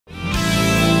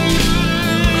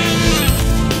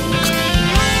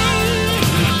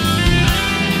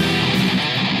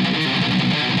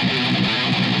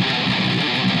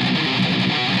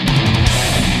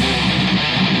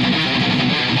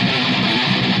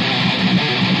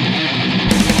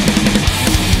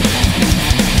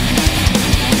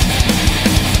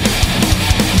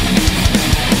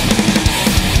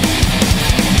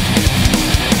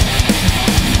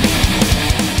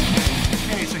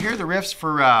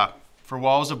riffs for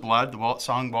Walls of Blood, the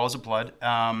song Walls of Blood.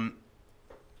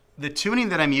 The tuning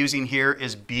that I'm using here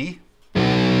is B.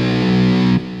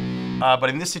 But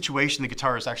in this situation, the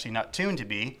guitar is actually not tuned to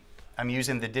B. I'm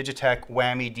using the Digitech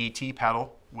Whammy DT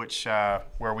pedal, which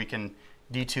where we can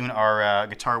detune our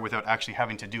guitar without actually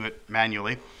having to do it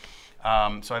manually.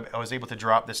 So I was able to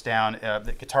drop this down.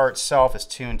 The guitar itself is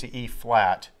tuned to E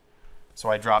flat, so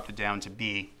I dropped it down to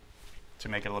B to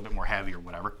make it a little bit more heavy or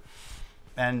whatever.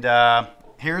 And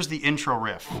here's the intro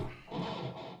riff.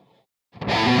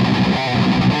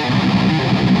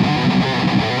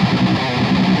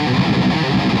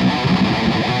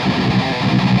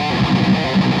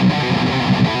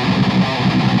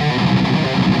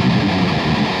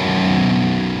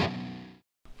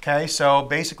 Okay, so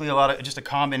basically just a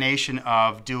combination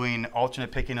of doing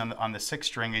alternate picking on the sixth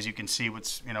string, as you can see,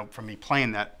 from me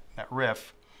playing that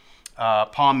riff,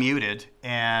 palm muted,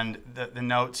 and the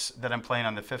notes that I'm playing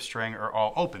on the fifth string are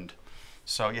all opened.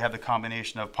 So you have the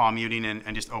combination of palm muting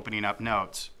and just opening up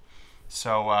notes.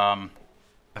 So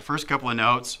the first couple of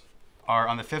notes are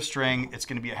on the fifth string. It's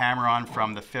going to be a hammer-on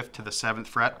from the 5th to the 7th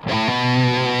fret.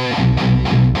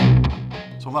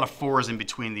 So a lot of 4s in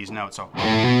between these notes. So.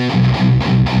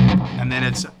 And then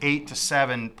it's 8 to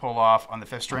 7 pull off on the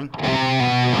 5th string.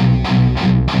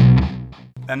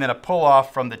 And then a pull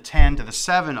off from the 10 to the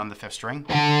 7 on the 5th string.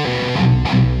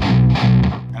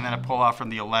 And then a pull off from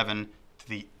the 11 to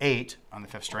the 8 on the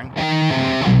 5th string.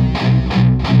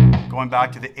 Going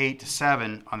back to the 8 to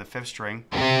 7 on the 5th string.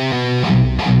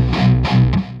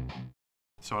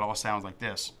 So it all sounds like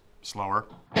this, slower.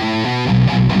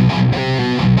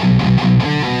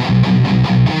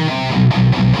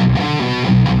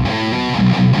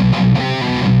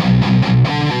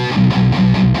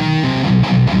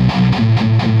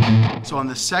 So on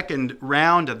the second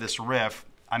round of this riff,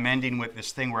 I'm ending with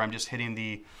this thing where I'm just hitting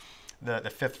the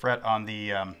 5th fret on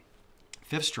the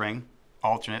 5th string,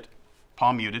 alternate,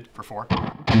 palm muted for 4.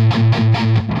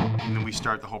 And then we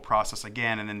start the whole process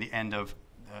again, and then the end of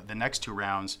the next 2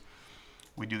 rounds,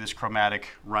 we do this chromatic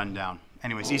rundown.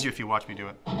 Anyway, it's easier if you watch me do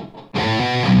it.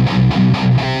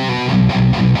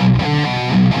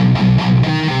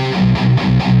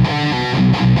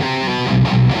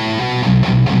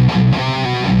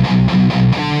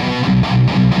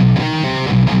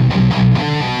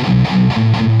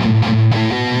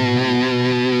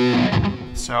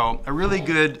 So a really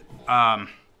good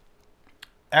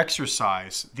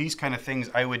exercise, these kind of things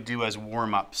I would do as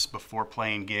warm-ups before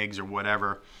playing gigs or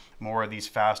whatever, more of these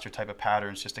faster type of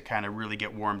patterns just to kind of really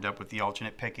get warmed up with the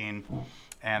alternate picking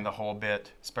and the whole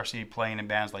bit, especially playing in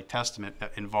bands like Testament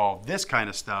that involve this kind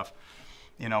of stuff,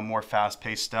 more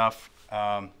fast-paced stuff.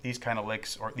 These kind of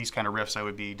licks or these kind of riffs I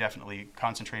would be definitely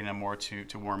concentrating on more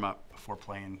to warm up before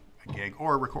playing a gig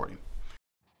or recording.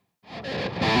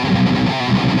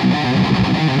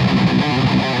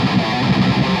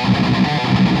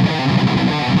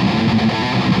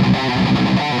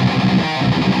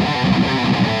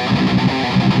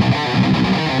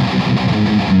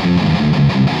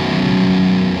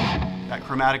 That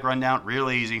chromatic rundown, real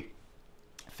easy.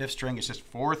 5th string is just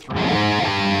 4, 3, 2,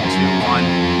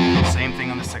 1. Same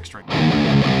thing on the 6th string.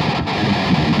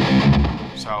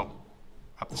 So,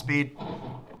 up the speed.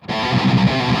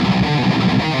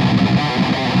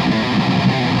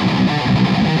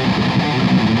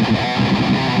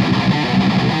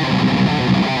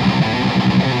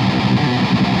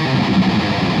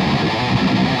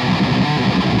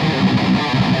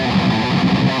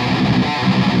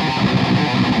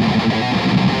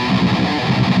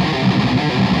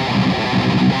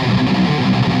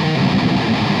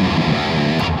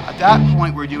 At that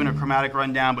point, we're doing a chromatic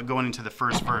rundown, but going into the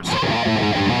first verse,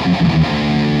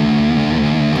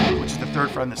 which is the 3rd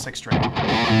fret on the 6th string.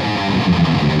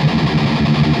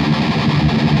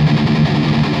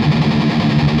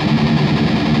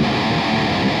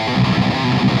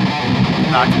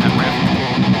 Back to that riff.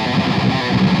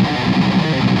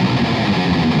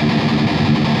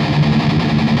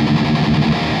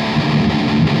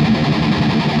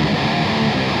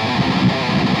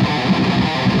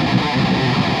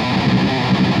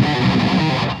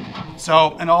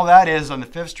 So, and all that is on the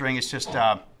 5th string, it's just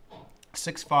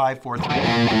 6, 5, 4, 3.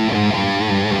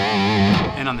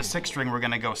 And on the 6th string, we're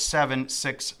going to go 7,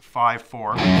 6, 5,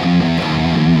 4.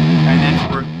 And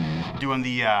then we're doing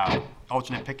the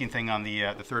alternate picking thing on the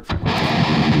 3rd fret.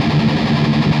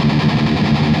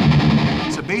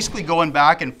 So basically going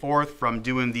back and forth from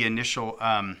doing the initial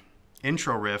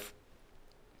intro riff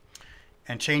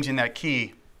and changing that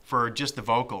key for just the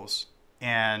vocals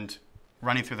and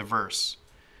running through the verse.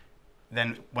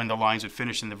 Then when the lines would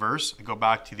finish in the verse, I go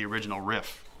back to the original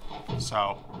riff.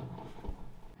 So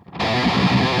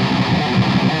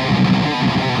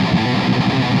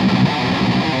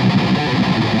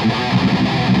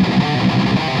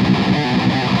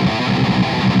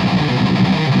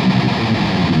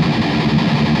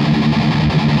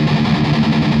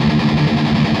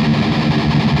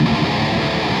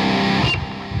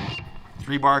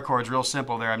Three bar chords, real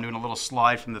simple there. I'm doing a little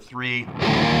slide from the 3, 4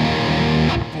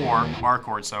 bar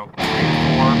chord. So 3, 4,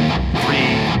 3,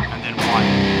 and then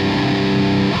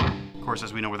 1. Of course,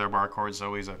 as we know with our bar chords,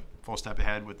 always a full step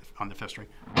ahead on the 5th string.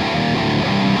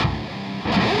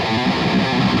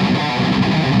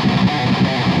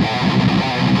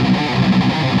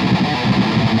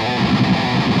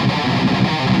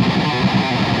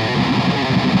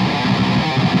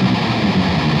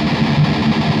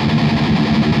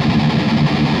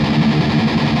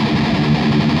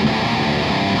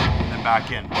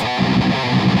 Back in.